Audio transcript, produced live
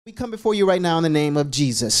We come before you right now in the name of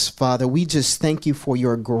Jesus, Father. We just thank you for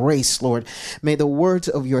your grace, Lord. May the words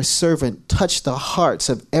of your servant touch the hearts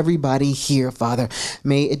of everybody here, Father.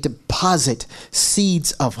 May it deposit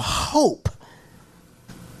seeds of hope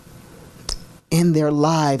in their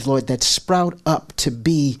lives, Lord, that sprout up to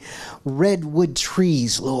be redwood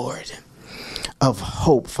trees, Lord, of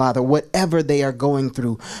hope, Father. Whatever they are going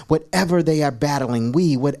through, whatever they are battling,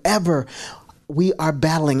 whatever we are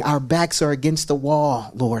battling, our backs are against the wall,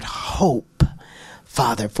 Lord, hope,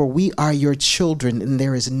 Father, for we are your children, and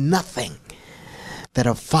there is nothing that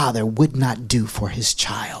a father would not do for his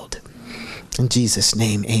child. In Jesus'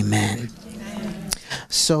 name, amen.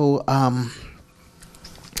 So,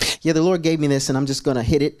 the Lord gave me this, and I'm just going to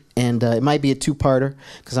hit it, and it might be a two-parter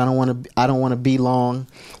because I don't want to be long.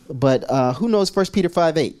 But who knows 1 Peter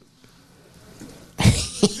 5:8?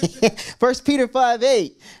 1 Peter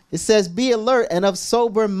 5:8. It says, "Be alert and of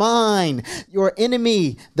sober mind. Your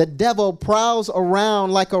enemy, the devil, prowls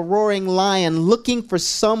around like a roaring lion, looking for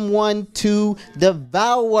someone to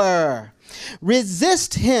devour.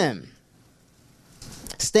 Resist him.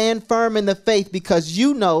 Stand firm in the faith, because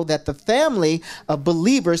you know that the family of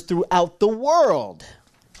believers throughout the world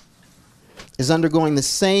is undergoing the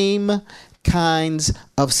same kinds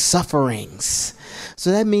of sufferings."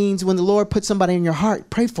 So that means when the Lord puts somebody in your heart,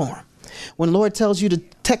 pray for them. When the Lord tells you to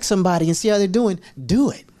text somebody and see how they're doing,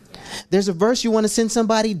 do it. There's a verse you want to send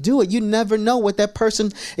somebody, do it. You never know what that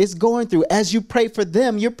person is going through. As you pray for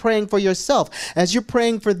them, you're praying for yourself. As you're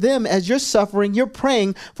praying for them, as you're suffering, you're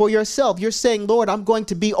praying for yourself. You're saying, Lord, I'm going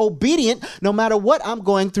to be obedient no matter what I'm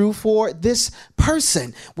going through for this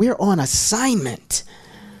person. We're on assignment.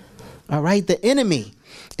 All right? The enemy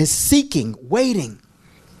is seeking, waiting,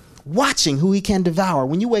 watching who he can devour.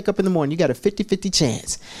 When you wake up in the morning, you got a 50-50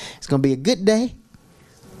 chance. It's going to be a good day.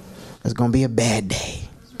 It's going to be a bad day.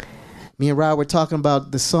 Me and Rod were talking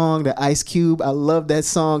about the song, the Ice Cube. I love that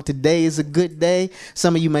song. Today is a good day.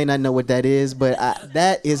 Some of you may not know what that is, but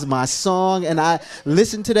that is my song. And I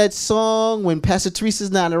listen to that song when Pastor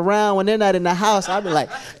Teresa's not around, when they're not in the house. I'll be like,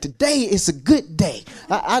 today is a good day.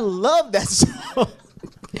 I love that song.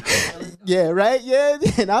 Yeah, right? Yeah,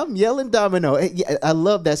 and I'm yelling domino. Yeah, I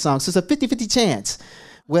love that song. So it's a 50-50 chance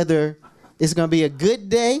whether it's going to be a good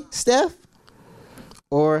day, Steph,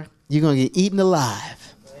 or you're going to get eaten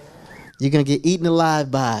alive. You're going to get eaten alive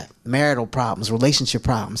by marital problems, relationship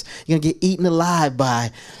problems. You're going to get eaten alive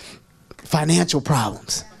by financial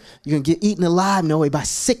problems. You're going to get eaten alive, no way, by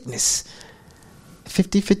sickness.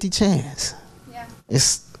 50-50 chance. Yeah.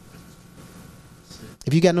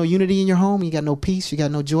 If you got no unity in your home, you got no peace, you got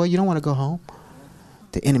no joy, you don't want to go home.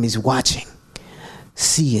 The enemy's watching,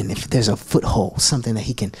 seeing if there's a foothold, something that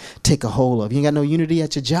he can take a hold of. You ain't got no unity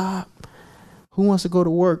at your job. Who wants to go to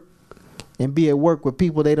work and be at work with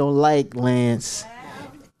people they don't like, Lance?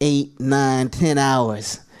 8, 9, 10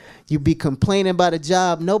 hours. You be complaining about a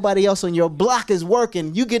job. Nobody else on your block is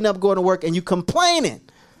working. You getting up, going to work, and you complaining.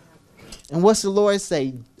 And what's the Lord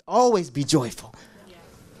say? Always be joyful.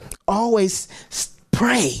 Always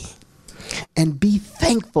pray and be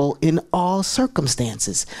thankful in all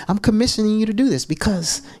circumstances. I'm commissioning you to do this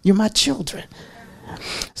because you're my children.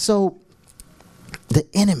 So the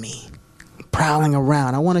enemy prowling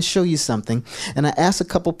around. I want to show you something, and I asked a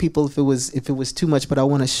couple people if it was too much, but I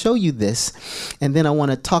want to show you this, and then I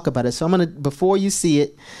want to talk about it. So I'm gonna, before you see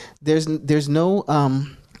it, there's no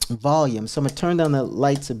volume, so I'm gonna turn down the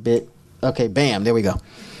lights a bit. Okay, bam, there we go.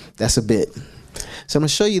 That's a bit. So I'm gonna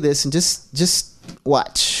show you this, and just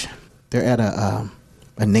watch. They're at a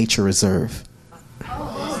nature reserve.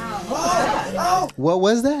 What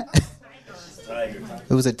was that?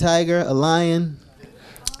 It was a tiger, a lion.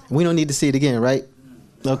 We don't need to see it again, right?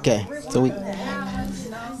 Okay. So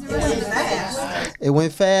it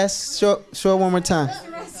went fast. Show it one more time.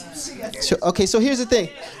 Okay, so here's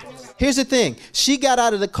the thing. She got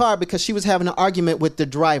out of the car because she was having an argument with the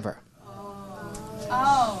driver.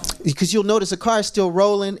 Oh. Because you'll notice the car is still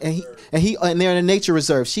rolling, and they're in a nature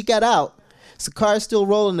reserve. She got out. So the car is still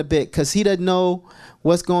rolling a bit because he doesn't know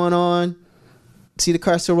what's going on. See the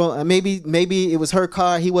car still rolling. Maybe it was her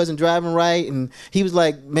car. He wasn't driving right, and he was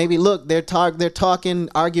like, maybe look, they're talking,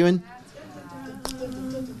 arguing,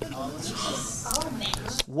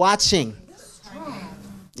 watching.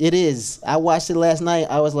 It is. I watched it last night.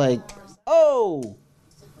 I was like, oh.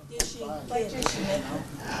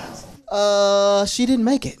 She didn't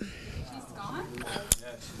make it. She's gone?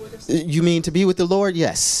 You mean to be with the Lord?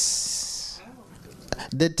 Yes.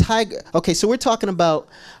 The tiger. Okay, so we're talking about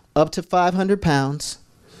up to 500 pounds,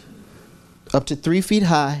 up to 3 feet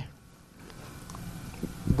high,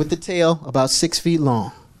 with the tail about 6 feet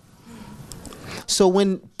long. So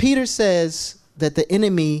when Peter says that the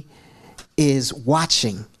enemy is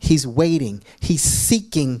watching. He's waiting. He's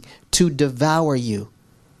seeking to devour you.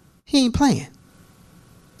 He ain't playing.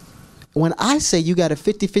 When I say you got a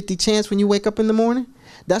 50-50 chance when you wake up in the morning,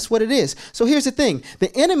 that's what it is. So here's the thing.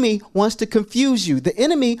 The enemy wants to confuse you. The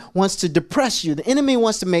enemy wants to depress you. The enemy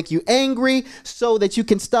wants to make you angry so that you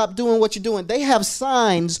can stop doing what you're doing. They have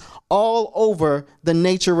signs all over the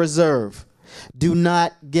nature reserve. Do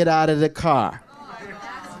not get out of the car.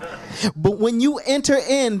 But when you enter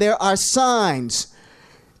in, there are signs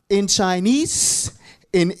in Chinese,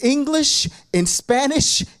 in English, in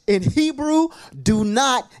Spanish, in Hebrew. Do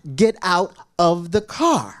not get out of the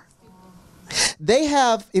car. They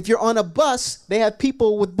have, if you're on a bus, they have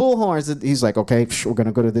people with bullhorns. He's like, okay, we're going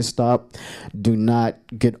to go to this stop. Do not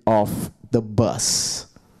get off the bus.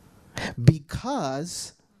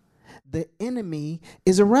 Because the enemy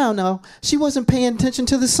is around. Now, she wasn't paying attention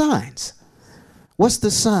to the signs. What's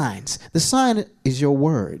the signs? The sign is your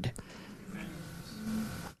word.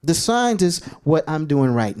 The signs is what I'm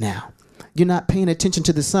doing right now. You're not paying attention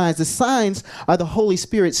to the signs. The signs are the Holy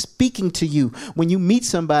Spirit speaking to you when you meet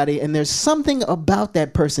somebody and there's something about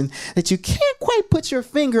that person that you can't quite put your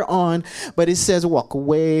finger on, but it says, walk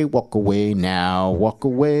away now, walk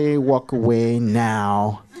away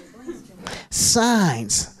now.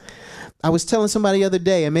 Signs. I was telling somebody the other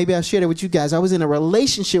day, and maybe I shared it with you guys. I was in a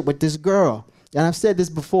relationship with this girl, and I've said this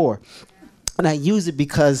before, and I use it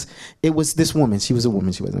because it was this woman. She was a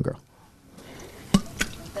woman. She wasn't a girl.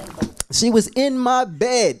 She was in my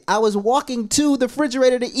bed. I was walking to the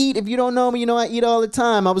refrigerator to eat. If you don't know me, you know I eat all the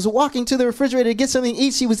time. I was walking to the refrigerator to get something to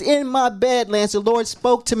eat. She was in my bed, Lance. The Lord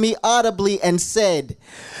spoke to me audibly and said,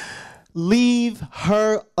 leave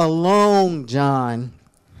her alone, John.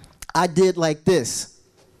 I did like this.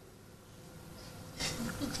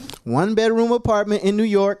 1-bedroom apartment in New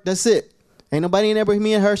York. That's it. Ain't nobody in there but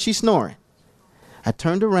me and her. She's snoring. I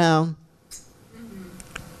turned around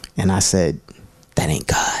and I said, that ain't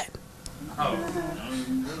God.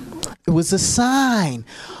 It was a sign.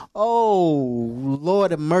 Oh,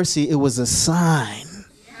 Lord of mercy, it was a sign.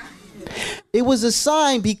 It was a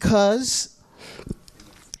sign because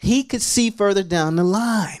he could see further down the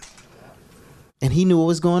line. And he knew what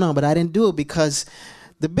was going on, but I didn't do it because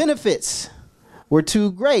the benefits were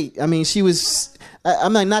too great. I mean, she was,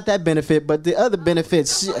 I'm like, not that benefit, but the other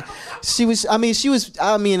benefits. She was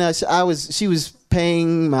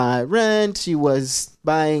paying my rent. She was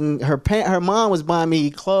buying her mom was buying me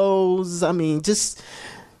clothes. I mean, just,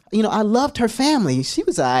 I loved her family. She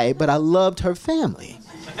was all right, but I loved her family.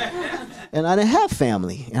 And I didn't have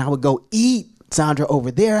family. And I would go eat Sandra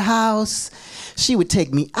over their house. She would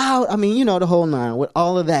take me out. I mean, the whole nine with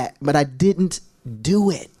all of that. But I didn't do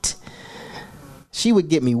it. She would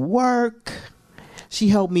get me work. She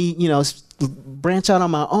helped me, branch out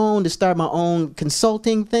on my own to start my own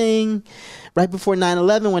consulting thing. Right before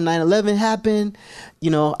 9/11, when 9/11 happened,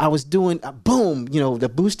 I was doing,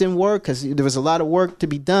 the boosting work because there was a lot of work to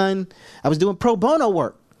be done. I was doing pro bono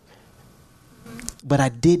work. But I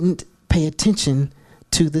didn't pay attention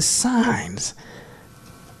to the signs.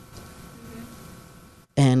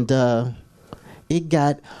 And it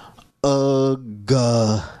got ugly,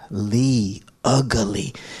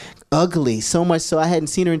 so much so I hadn't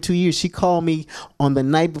seen her in 2 years. She called me on the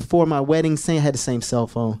night before my wedding saying I had the same cell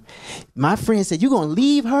phone. My friend said, you gonna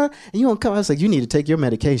leave her and you gonna come? I was like, you need to take your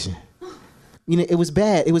medication. It was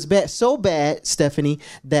bad. It was bad, so bad, Stephanie,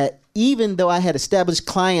 that even though I had established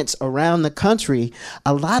clients around the country,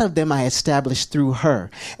 a lot of them I established through her.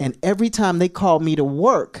 And every time they called me to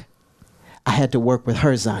work, I had to work with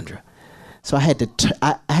her, Zandra. So I had to.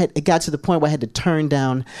 It got to the point where I had to turn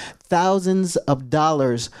down thousands of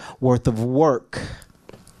dollars worth of work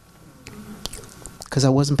because I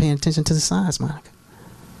wasn't paying attention to the signs, Monica.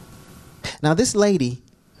 Now this lady,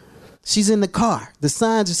 she's in the car. The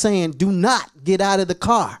signs are saying, "Do not get out of the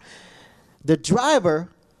car." The driver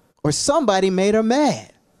or somebody made her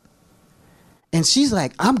mad, and she's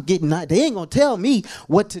like, "I'm getting out. They ain't gonna tell me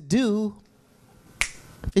what to do."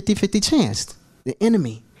 50-50 chance. The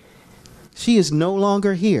enemy. She is no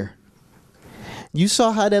longer here. You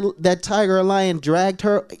saw how that tiger or lion dragged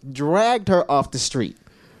her off the street.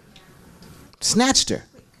 Snatched her.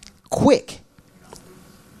 Quick.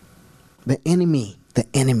 The enemy.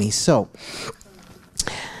 So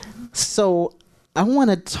I want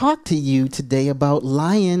to talk to you today about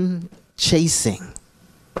lion chasing.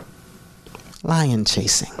 Lion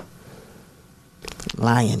chasing.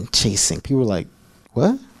 Lion chasing. People are like,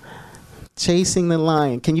 what? Chasing the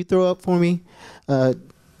lion. Can you throw up for me 2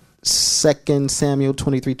 Samuel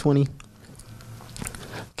 23:20?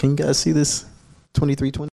 Can you guys see this?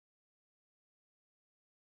 23:20.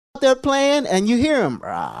 They're playing and you hear them.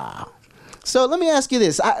 So let me ask you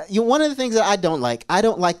this. One of the things that I don't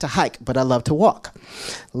like to hike, but I love to walk.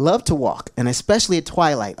 Love to walk, and especially at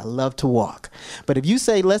twilight, I love to walk. But if you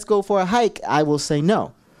say, let's go for a hike, I will say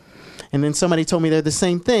no. And then somebody told me they're the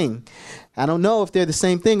same thing. I don't know if they're the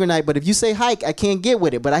same thing or not, but if you say hike, I can't get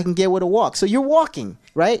with it, but I can get with a walk. So you're walking,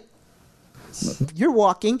 right? You're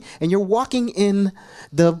walking, and you're walking in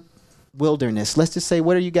the wilderness. Let's just say,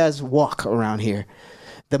 where do you guys walk around here?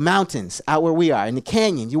 The mountains, out where we are, in the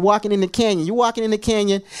canyon. You're walking in the canyon. You're walking in the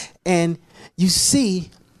canyon, and you see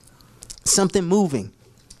something moving,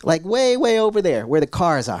 like way, way over there where the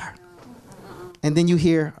cars are. And then you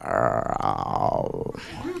hear, oh.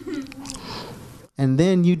 And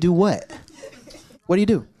then you do what? What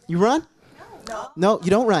do? You run? No, you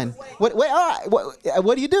don't run. What? Wait, all right.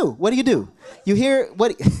 What do you do? What do you do? You hear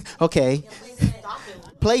what? Okay.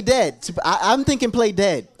 Play dead. I'm thinking play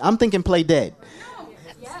dead.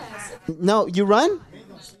 No, you run?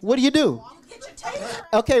 What do?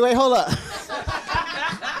 Okay, wait, hold up.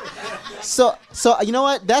 So you know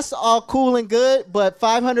what? That's all cool and good, but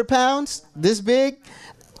 500 pounds, this big,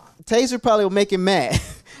 taser probably will make him mad.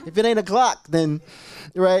 If it ain't a Glock, then,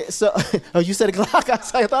 right? So, oh, you said a Glock?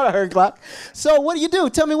 I thought I heard Glock. So what do you do?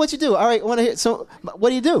 Tell me what you do. All right, I want to hear. So what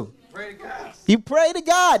do you do? Pray to God. You pray to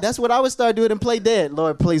God. That's what I would start doing and play dead.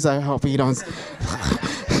 Lord, please, I hope you don't.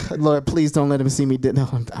 Lord, please don't let him see me dead. No,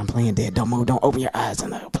 I'm playing dead. Don't move. Don't open your eyes.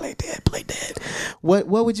 No, play dead. What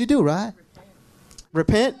would you do, Rod?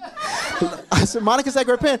 Repent? Monica said,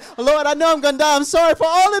 repent. Lord, I know I'm going to die. I'm sorry for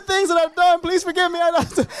all the things that I've done. Please forgive me.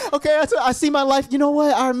 I see my life. You know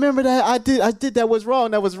what? I remember that. I did that was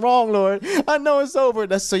wrong. That was wrong, Lord. I know it's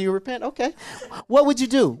over. So you repent? Okay. What would you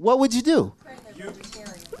do?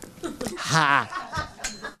 Ha.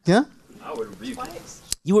 Yeah? I would rebuke him.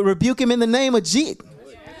 You would rebuke him in the name of Jesus.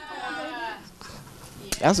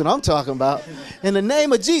 That's what I'm talking about. In the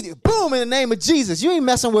name of Jesus. Boom, in the name of Jesus. You ain't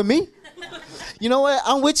messing with me. You know what?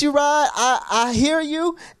 I'm with you, Rod. I hear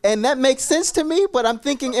you, and that makes sense to me, but I'm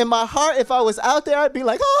thinking in my heart, if I was out there, I'd be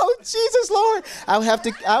like, oh, Jesus, Lord. I'd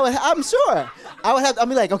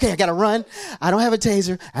be like, okay, I got to run. I don't have a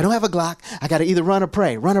taser. I don't have a Glock. I got to either run or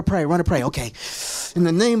pray. Okay. In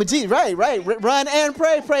the name of Jesus. Right. Run and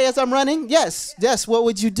pray as I'm running. Yes. What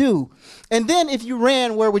would you do? And then if you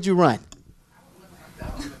ran, where would you run?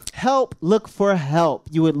 Look for help.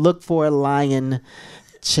 You would look for a lion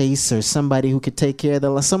chaser, somebody who could take care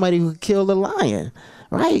of somebody who could kill the lion,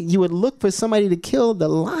 right? You would look for somebody to kill the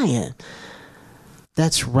lion.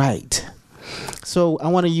 That's right. So I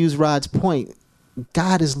want to use Rod's point.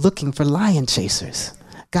 God is looking for lion chasers.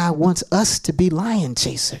 God wants us to be lion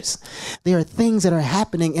chasers. There are things that are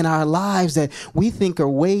happening in our lives that we think are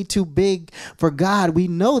way too big for God. We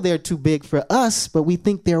know they're too big for us, but we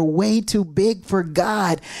think they're way too big for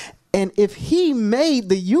God. And if he made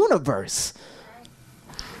the universe,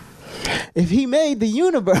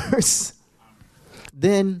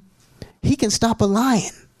 then he can stop a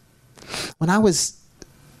lion. When I was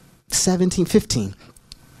 17, 15,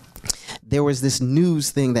 there was this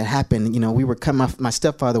news thing that happened. You know, we were coming off, my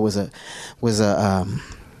stepfather was a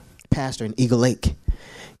pastor in Eagle Lake,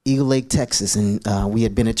 Texas. And we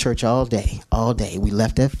had been at church all day. We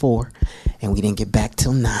left at 4 and we didn't get back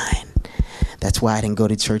till 9. That's why I didn't go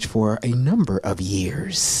to church for a number of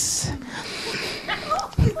years.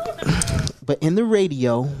 But on the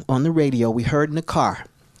radio, we heard in the car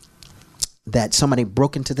that somebody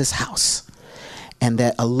broke into this house and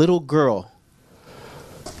that a little girl,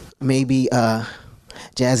 maybe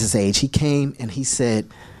Jazz's age, he came and he said,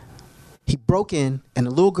 he broke in and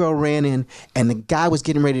the little girl ran in and the guy was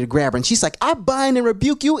getting ready to grab her. And she's like, I bind and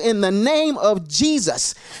rebuke you in the name of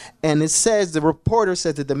Jesus. And it says, the reporter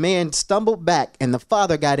said that the man stumbled back and the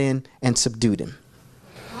father got in and subdued him.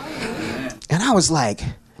 And I was like,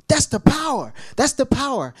 that's the power.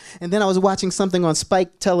 And then I was watching something on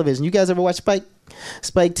Spike Television. You guys ever watch Spike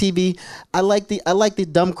TV? I like the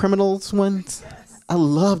Dumb Criminals ones. I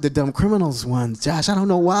love the Dumb Criminals ones, Josh. I don't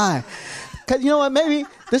know why. Because you know what? Maybe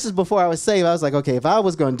this is before I was saved. I was like, okay, if I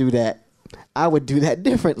was going to do that, I would do that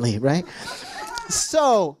differently, right?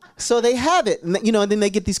 So they have it, and then they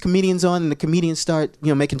get these comedians on, and the comedians start,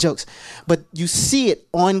 making jokes. But you see it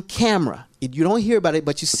on camera. You don't hear about it,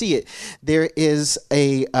 but you see it. There is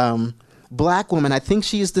a black woman. I think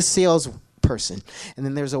she is the salesperson. And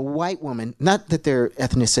then there's a white woman. Not that their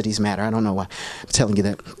ethnicities matter. I don't know why I'm telling you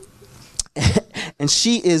that. And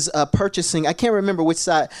she is purchasing, I can't remember which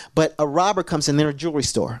side, but a robber comes in. They're in a jewelry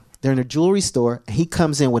store. And he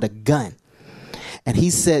comes in with a gun. And he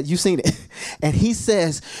said, you've seen it. And he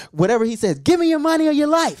says, whatever he says, give me your money or your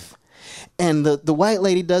life. And the white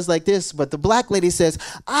lady does like this, but the black lady says,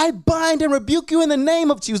 I bind and rebuke you in the name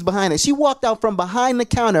of, she was behind it. She walked out from behind the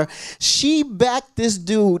counter. She backed this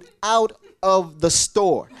dude out of the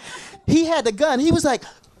store. He had the gun. He was like,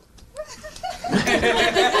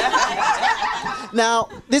 now,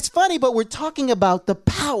 it's funny, but we're talking about the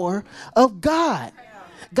power of God.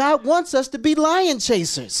 God wants us to be lion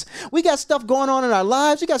chasers. We got stuff going on in our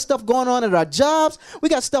lives. We got stuff going on at our jobs. We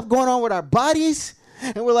got stuff going on with our bodies.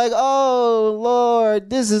 And we're like, oh, Lord,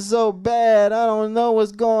 this is so bad. I don't know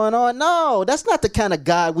what's going on. No, that's not the kind of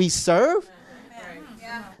God we serve.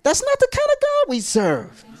 That's not the kind of God we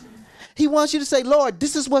serve. He wants you to say, Lord,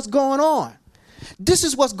 this is what's going on. This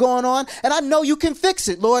is what's going on, and I know you can fix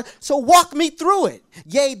it, Lord. So walk me through it.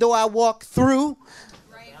 Yea, though I walk through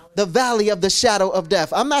the valley of the shadow of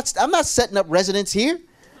death. I'm not setting up residence here.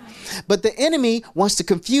 But the enemy wants to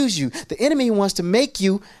confuse you. The enemy wants to make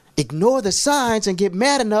you ignore the signs and get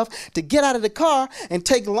mad enough to get out of the car and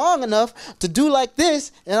take long enough to do like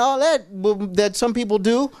this and all that some people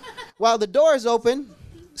do while the door is open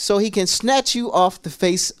so he can snatch you off the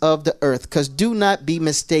face of the earth. Because do not be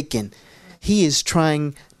mistaken. He is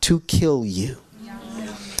trying to kill you.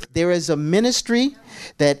 There is a ministry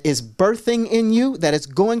that is birthing in you, that is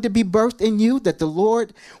going to be birthed in you, that the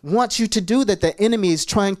Lord wants you to do, that the enemy is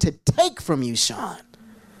trying to take from you, Sean.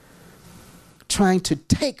 Trying to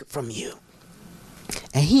take from you.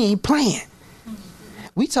 And he ain't playing.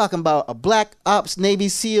 We talking about a Black Ops, Navy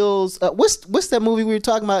SEALs. What's that movie we were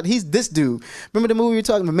talking about? He's this dude. Remember the movie we were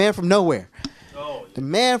talking about, Man from Nowhere? Oh. The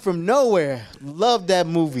Man from Nowhere. Love that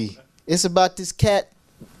movie. It's about this cat.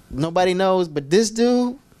 Nobody knows, but this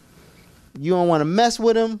dude, you don't want to mess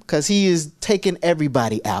with him because he is taking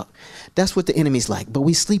everybody out. That's what the enemy's like. But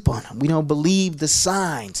we sleep on him. We don't believe the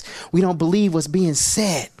signs. We don't believe what's being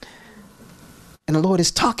said. And the Lord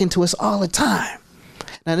is talking to us all the time.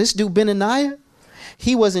 Now, this dude, Benaniah,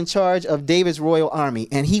 he was in charge of David's royal army,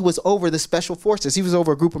 and he was over the special forces. He was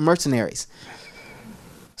over a group of mercenaries.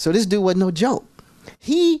 So this dude was no joke.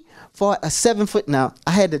 He fought a 7-foot. Now,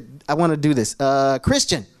 I want to do this.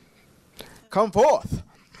 Christian, come forth.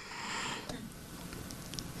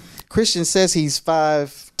 Christian says he's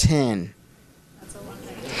 5'10".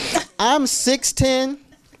 I'm 6'10"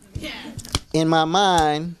 in my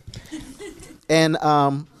mind. And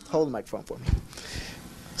hold the microphone for me.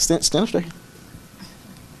 Stand straight.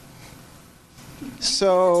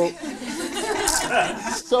 So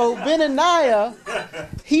Benaniah,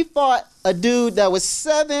 he fought a dude that was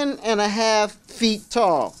 7.5 feet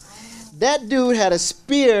tall. That dude had a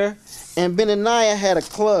spear, and Benaniah had a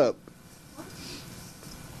club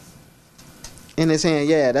in his hand.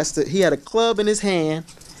 Yeah, he had a club in his hand,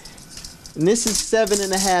 and this is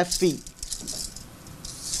 7.5 feet.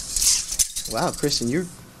 Wow, Christian,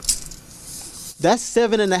 that's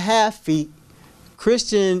 7.5 feet.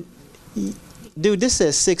 Christian, dude, this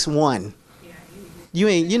says 6'1".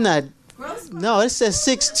 You're not. No, it says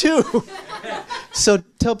 6'2". So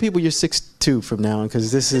tell people you're 6'2" from now on,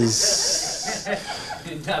 because this is.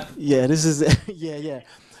 Yeah.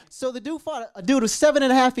 So the dude fought a dude who's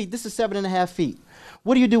 7.5 feet. This is 7.5 feet.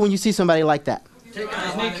 What do you do when you see somebody like that?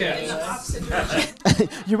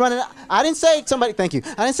 You're running. I didn't say somebody. Thank you.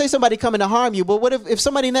 I didn't say somebody coming to harm you. But what if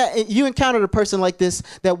somebody you encountered a person like this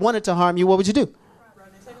that wanted to harm you? What would you do?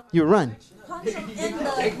 You run. In the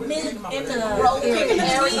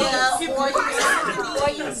area.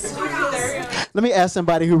 Let me ask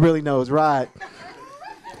somebody who really knows. Rod,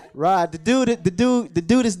 the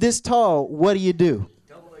dude is this tall. What do you do?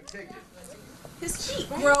 His feet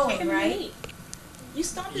growing, right? You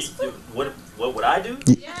stomp his foot. What would I do?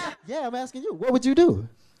 Yeah, I'm asking you. What would you do?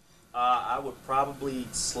 I would probably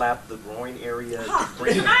slap the groin area to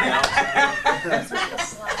bring him down,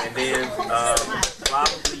 and then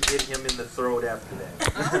probably hit him in the throat after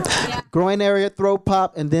that. Groin area, throat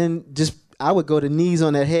pop, and then I would go to knees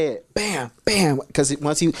on that head. Bam, bam, because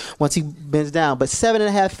once he bends down. But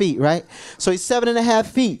 7.5 feet, right? So he's 7.5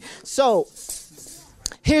 feet. So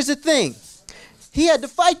here's the thing. He had to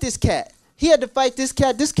fight this cat.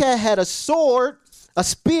 This cat had a sword, a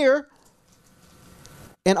spear,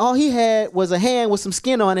 and all he had was a hand with some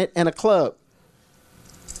skin on it and a club.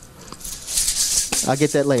 I'll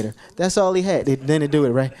get that later. That's all he had. Then they do it,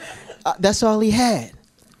 right? That's all he had.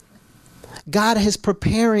 God is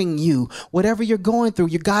preparing you. Whatever you're going through,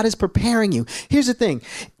 God is preparing you. Here's the thing.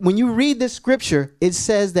 When you read this scripture, it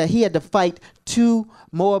says that he had to fight 2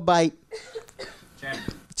 Moabite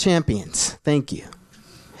champions. Thank you.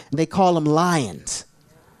 They call them lions.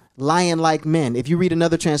 lion-like men. If you read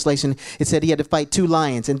another translation, it said he had to fight 2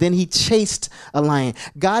 lions, and then he chased a lion.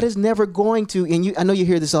 God is never going to, and I know you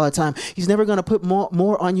hear this all the time, he's never going to put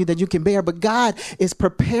more on you than you can bear, but God is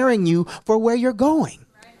preparing you for where you're going.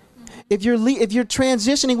 If you're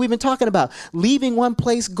transitioning, we've been talking about leaving one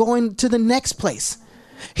place, going to the next place.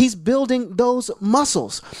 He's building those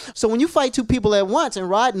muscles. So when you fight 2 people at once, and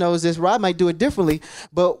Rod knows this, Rod might do it differently,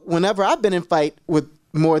 but whenever I've been in fight with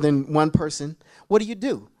more than one person, what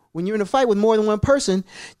do? When you're in a fight with more than one person,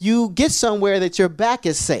 you get somewhere that your back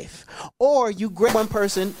is safe. Or you grab one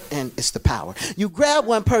person, and it's the power. You grab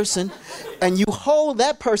one person, and you hold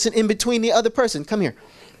that person in between the other person. Come here.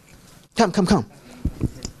 Come.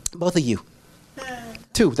 Both of you.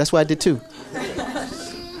 2. That's why I did 2.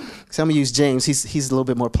 So I'm going to use James. He's a little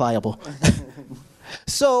bit more pliable.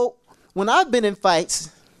 So when I've been in fights,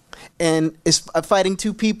 and it's fighting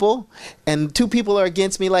 2 people, and 2 people are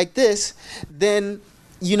against me like this, then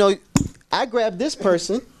I grab this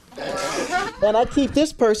person and I keep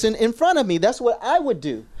this person in front of me. That's what I would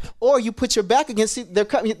do. Or you put your back against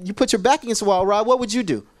the wall, Rob. What would you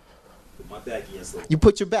do? Put my back against the wall. You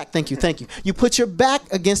put your back. Thank you. You put your back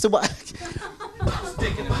against the wall.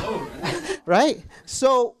 Right?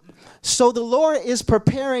 So the Lord is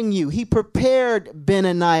preparing you. He prepared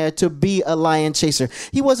Benaniah to be a lion chaser.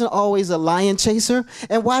 He wasn't always a lion chaser.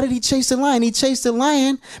 And why did he chase the lion? He chased the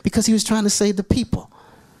lion because he was trying to save the people.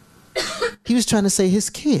 He was trying to save his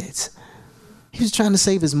kids. He was trying to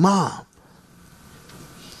save his mom.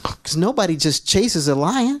 Because nobody just chases a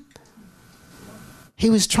lion. He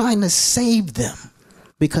was trying to save them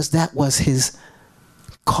because that was his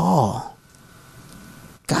call.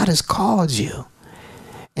 God has called you.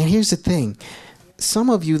 And here's the thing. Some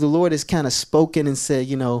of you, the Lord has kind of spoken and said,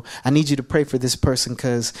 I need you to pray for this person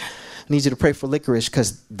because I need you to pray for Licorice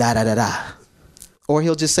because da-da-da-da. Or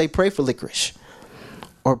he'll just say, pray for Licorice.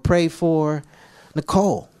 Or pray for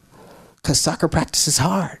Nicole because soccer practice is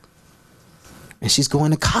hard. And she's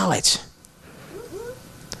going to college.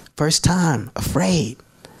 First time, afraid.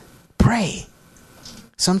 Pray.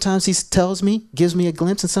 Sometimes he tells me, gives me a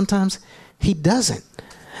glimpse, and sometimes he doesn't.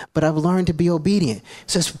 But I've learned to be obedient.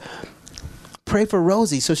 He says, pray for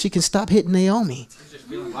Rosie so she can stop hitting Naomi. She's just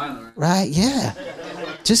feeling violent. Right? Yeah.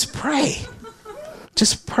 Just pray.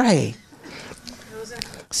 Just pray.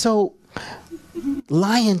 So,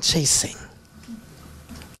 lion chasing.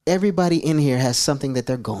 Everybody in here has something that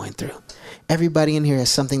they're going through. Everybody in here has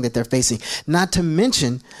something that they're facing. Not to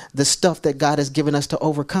mention the stuff that God has given us to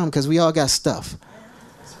overcome, because we all got stuff.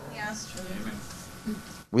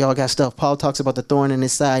 We all got stuff. Paul talks about the thorn in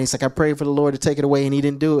his side. He's like, I prayed for the Lord to take it away, and he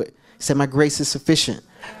didn't do it. He said, my grace is sufficient.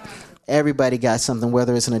 Everybody got something,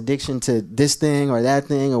 whether it's an addiction to this thing or that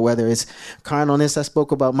thing, or whether it's carnalness. I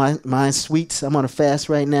spoke about my sweets. I'm on a fast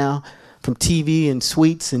right now from TV and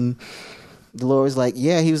sweets, and the Lord was like,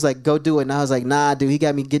 yeah. He was like, go do it. And I was like, nah, dude. He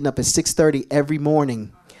got me getting up at 6:30 every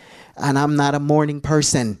morning, and I'm not a morning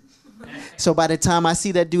person. So by the time I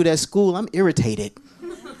see that dude at school, I'm irritated,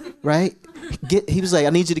 right? He was like, I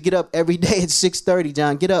need you to get up every day at 6:30,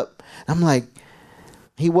 John. Get up. I'm like,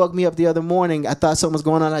 he woke me up the other morning. I thought something was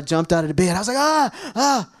going on. I jumped out of the bed. I was like,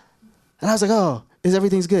 And I was like, oh,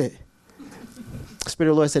 everything's good. Spirit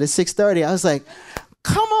of the Lord said, it's 6:30. I was like,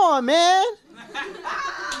 come on, man.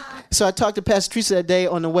 So I talked to Pastor Teresa that day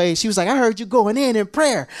on the way. She was like, I heard you going in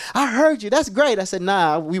prayer. I heard you. That's great. I said,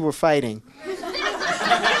 nah, we were fighting.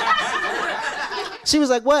 She was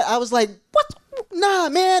like, what? I was like, what? Nah,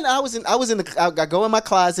 man. I go in my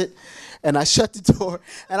closet and I shut the door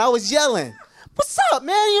and I was yelling, what's up,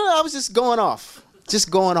 man? I was just going off,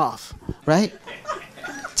 right?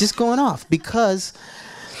 Just going off because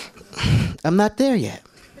I'm not there yet.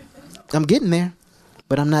 I'm getting there,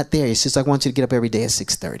 but I'm not there. It's just I want you to get up every day at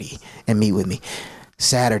 6:30 and meet with me.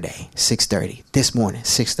 Saturday, 6:30. This morning,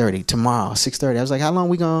 6:30. Tomorrow, 6:30. I was like, how long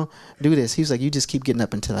we going to do this? He was like, you just keep getting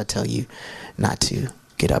up until I tell you not to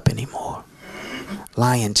get up anymore.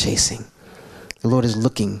 Lion chasing. The Lord is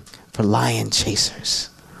looking for lion chasers,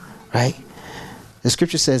 right? The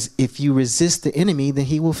scripture says, if you resist the enemy, then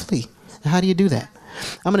he will flee. How do you do that?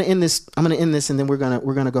 I'm going to end this, and then we're going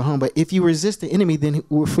to go home. But if you resist the enemy, then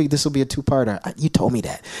we're free. This will be a two-parter. You told me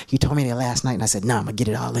that. You told me that last night, and I said, no, I'm going to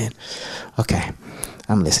get it all in. Okay,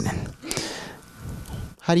 I'm listening.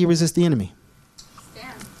 How do you resist the enemy?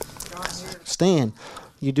 Stand.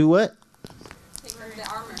 You do what?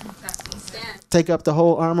 Take up the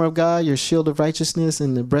whole armor of God, your shield of righteousness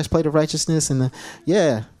and the breastplate of righteousness and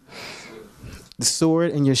the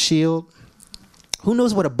sword and your shield. Who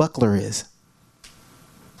knows what a buckler is?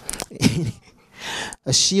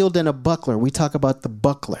 A shield and a buckler. We talk about the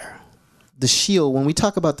buckler. the shield, when we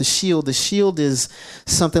talk about the shield is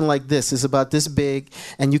something like this. It's about this big,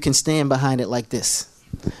 and you can stand behind it like this,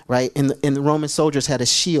 right? And the Roman soldiers had a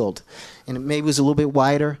shield, and it maybe was a little bit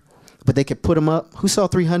wider, but they could put them up. Who saw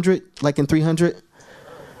 300? Like in 300?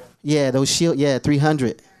 Yeah, those shield. Yeah,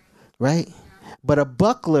 300, right? But a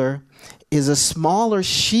buckler is a smaller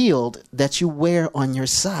shield that you wear on your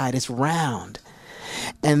side. It's round.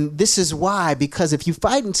 And this is why, because if you're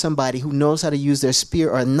fighting somebody who knows how to use their spear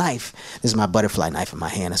or a knife, this is my butterfly knife in my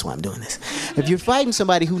hand, that's why I'm doing this. If you're fighting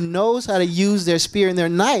somebody who knows how to use their spear and their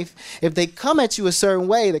knife, if they come at you a certain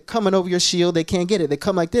way, they're coming over your shield, they can't get it. They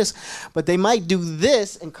come like this, but they might do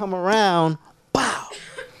this and come around, pow,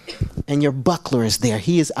 and your buckler is there.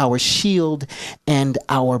 He is our shield and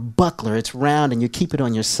our buckler. It's round and you keep it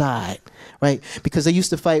on your side, right? Because they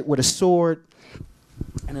used to fight with a sword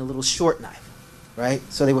and a little short knife. Right?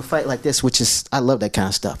 So they would fight like this, which is, I love that kind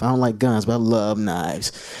of stuff. I don't like guns, but I love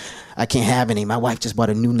knives. I can't have any. My wife just bought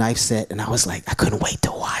a new knife set, and I was like, I couldn't wait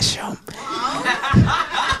to wash them.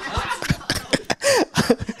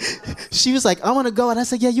 She was like, I want to go. And I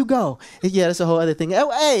said, yeah, you go. Yeah, that's a whole other thing.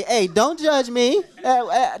 Oh, hey, don't judge me.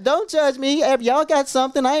 Don't judge me. Y'all got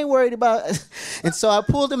something. I ain't worried about it. And so I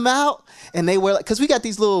pulled them out, and they were like, because we got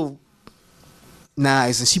these little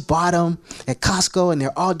knives, and she bought them at Costco, and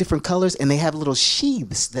they're all different colors, and they have little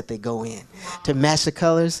sheaths that they go in to match the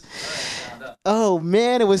colors. Oh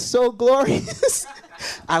man, it was so glorious.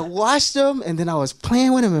 I washed them, and then I was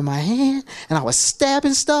playing with them in my hand, and I was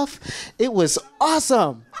stabbing stuff. It was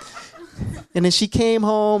awesome. And then she came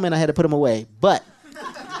home, and I had to put them away. But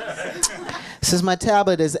since my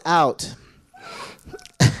tablet is out,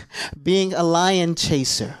 being a lion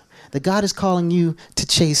chaser, that God is calling you to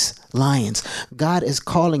chase lions. God is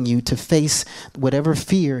calling you to face whatever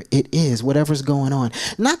fear it is, whatever's going on.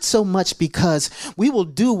 Not so much because we will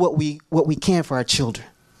do what we can for our children,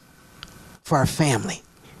 for our family.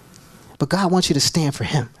 But God wants you to stand for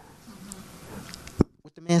him.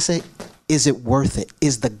 What the man say? Is it worth it?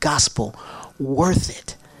 Is the gospel worth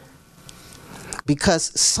it?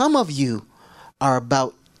 Because some of you are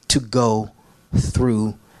about to go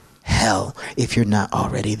through hell if you're not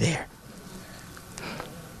already there.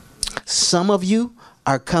 Some of you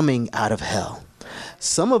are coming out of hell.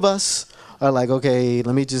 Some of us are like, okay,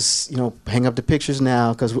 let me just, hang up the pictures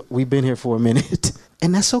now because we've been here for a minute.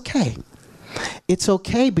 And that's okay. It's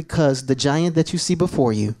okay because the giant that you see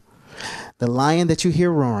before you, the lion that you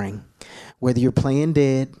hear roaring, whether you're playing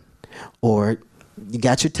dead or you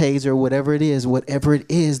got your taser, whatever it is,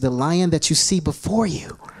 the lion that you see before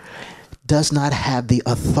you does not have the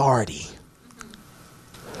authority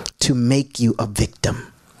to make you a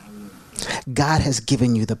victim. God has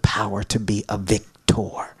given you the power to be a victor.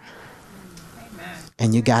 Amen.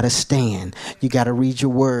 And you got to stand. You got to read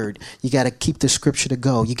your word. You got to keep the scripture to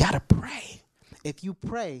go. You got to pray. If you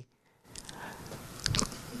pray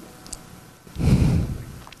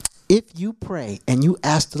and you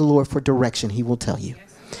ask the Lord for direction, he will tell you.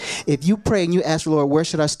 If you pray and you ask the Lord, where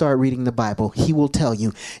should I start reading the Bible? He will tell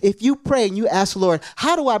you. If you pray and you ask the Lord,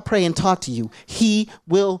 how do I pray and talk to you? He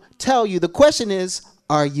will tell you. The question is,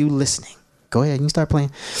 are you listening? Go ahead, you can start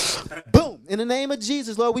playing. Boom. In the name of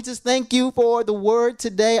Jesus, Lord, we just thank you for the word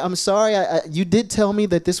today. I'm sorry, you did tell me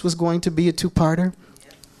that this was going to be a two-parter.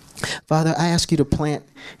 Father, I ask you to plant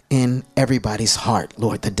in everybody's heart,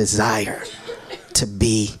 Lord, the desire to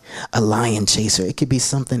be a lion chaser. It could be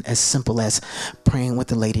something as simple as praying with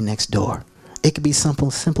the lady next door. It could be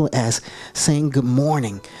simple as saying good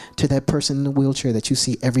morning to that person in the wheelchair that you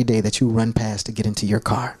see every day that you run past to get into your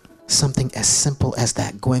car. Something as simple as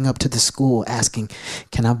that. Going up to the school asking,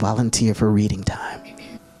 can I volunteer for reading time?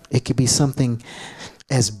 It could be something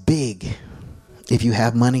as big, if you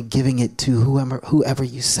have money, giving it to whoever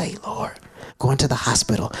you say, Lord. Going to the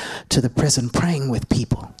hospital, to the prison, praying with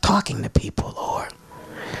people, talking to people, Lord.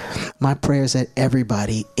 My prayer is that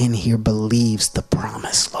everybody in here believes the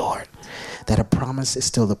promise, Lord. That a promise is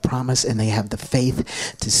still a promise, and they have the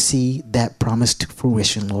faith to see that promise to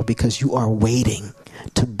fruition, Lord, because you are waiting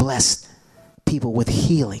to bless people with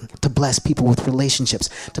healing, to bless people with relationships,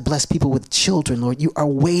 to bless people with children, Lord. You are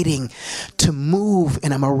waiting to move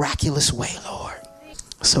in a miraculous way, Lord.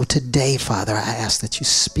 So today, Father, I ask that you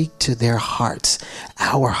speak to their hearts,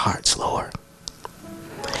 our hearts, Lord,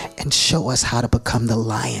 and show us how to become the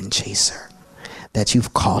lion chaser that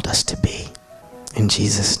you've called us to be. In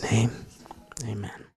Jesus' name, amen.